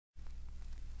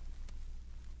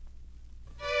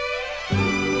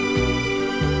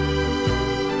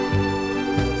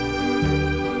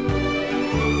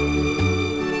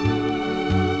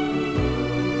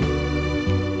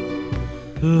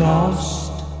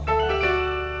lost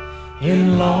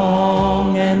in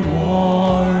long and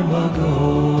warm ago.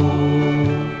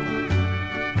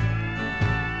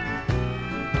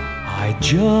 I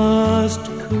just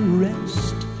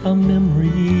caressed a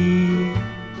memory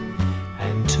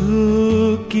and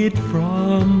took it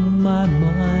from my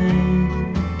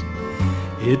mind.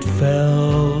 It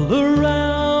fell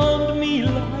around me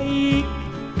like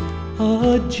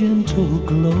a gentle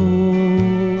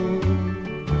glow.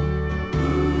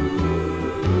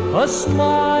 A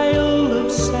smile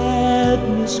of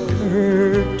sadness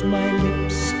curved my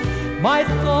lips. My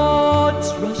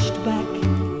thoughts rushed back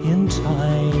in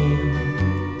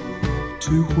time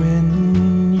to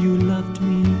when you loved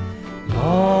me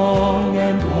long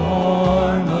and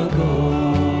warm ago.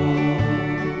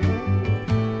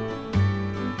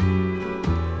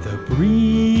 The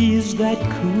breeze that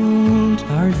cooled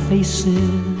our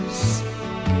faces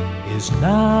is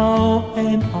now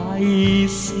an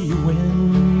icy wind.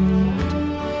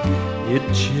 It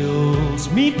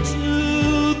chills me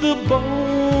to the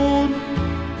bone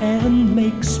and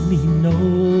makes me know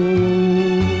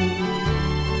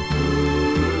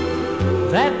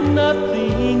that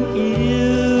nothing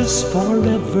is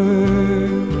forever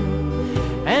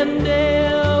and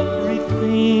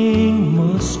everything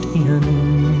must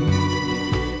end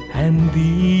and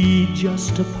be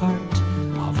just a part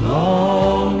of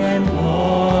long and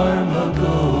warm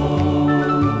ago.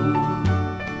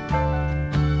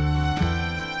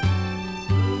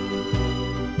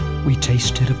 We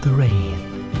tasted of the rain.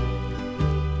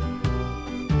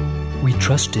 We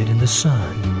trusted in the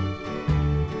sun.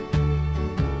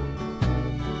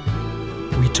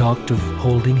 We talked of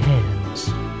holding hands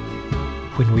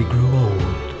when we grew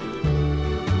old.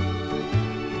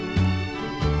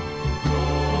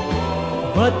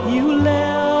 But you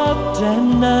left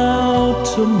and now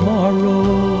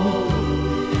tomorrow,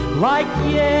 like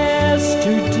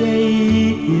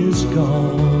yesterday, is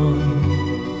gone.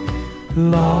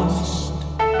 Lost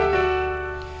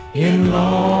in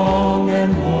long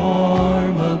and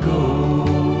warm ago.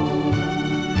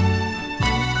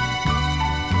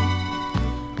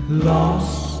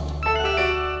 Lost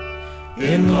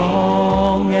in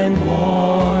long and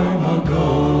warm